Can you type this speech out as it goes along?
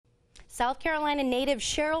South Carolina native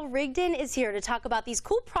Cheryl Rigdon is here to talk about these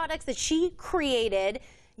cool products that she created.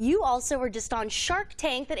 You also were just on Shark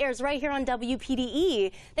Tank that airs right here on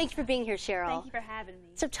WPDE. Thank you for being here, Cheryl. Thank you for having me.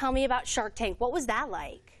 So tell me about Shark Tank. What was that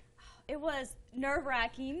like? It was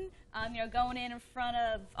nerve-wracking, going in front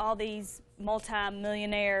of all these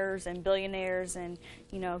multi-millionaires and billionaires and,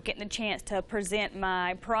 getting the chance to present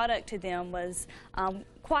my product to them was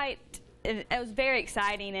it was very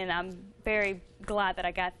exciting, and I'm very glad that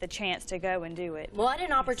I got the chance to go and do it. What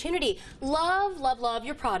an opportunity. Love, love, love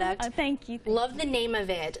your product. Thank you. Love the name of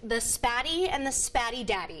it. The Spatty and the Spatty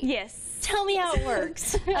Daddy. Yes. Tell me how it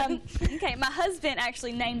works. Okay, my husband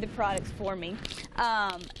actually named the products for me.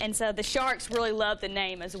 And so the sharks really loved the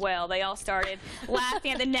name as well. They all started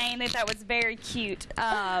laughing at the name. They thought it was very cute.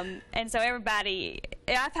 And so everybody,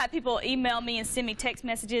 I've had people email me and send me text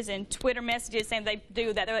messages and Twitter messages saying they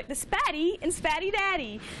do that. They're like, the Spatty and Spatty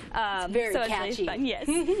Daddy. It's very catchy. Really fun. Yes.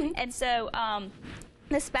 And so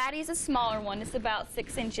the Spatty is a smaller one. It's about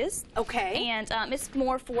 6 inches. Okay. And it's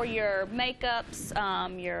more for your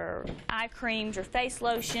makeups, your eye creams, your face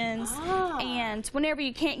lotions. And whenever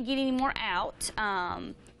you can't get any more out,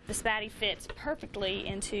 the Spatty fits perfectly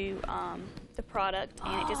into the product,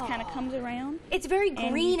 and it just kind of comes around. It's very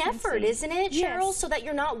green effort, isn't it, Cheryl? Yes. So that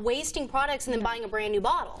you're not wasting products and then buying a brand new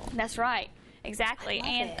bottle. That's right. Exactly.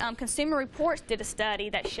 And Consumer Reports did a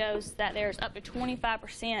study that shows that there's up to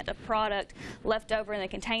 25% of product left over in the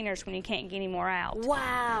containers when you can't get any more out.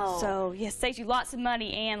 Wow. So, yes, saves you lots of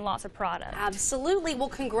money and lots of product. Absolutely. Well,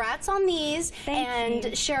 congrats on these. Thank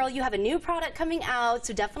you. Cheryl, you have a new product coming out,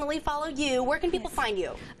 so definitely follow you. Where can people find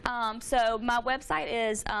you? So my website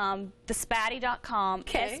is thespatty.com,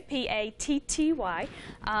 S-P-A-T-T-Y.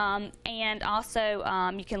 And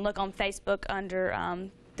also you can look on Facebook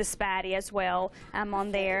under the Spatty as well. I'm on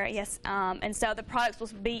there, yes. And so the products will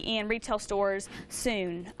be in retail stores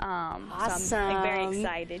soon. Awesome. So I'm very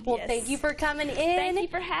excited. Well, thank you for coming in. Thank you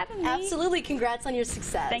for having me. Absolutely. Congrats on your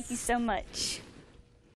success. Thank you so much.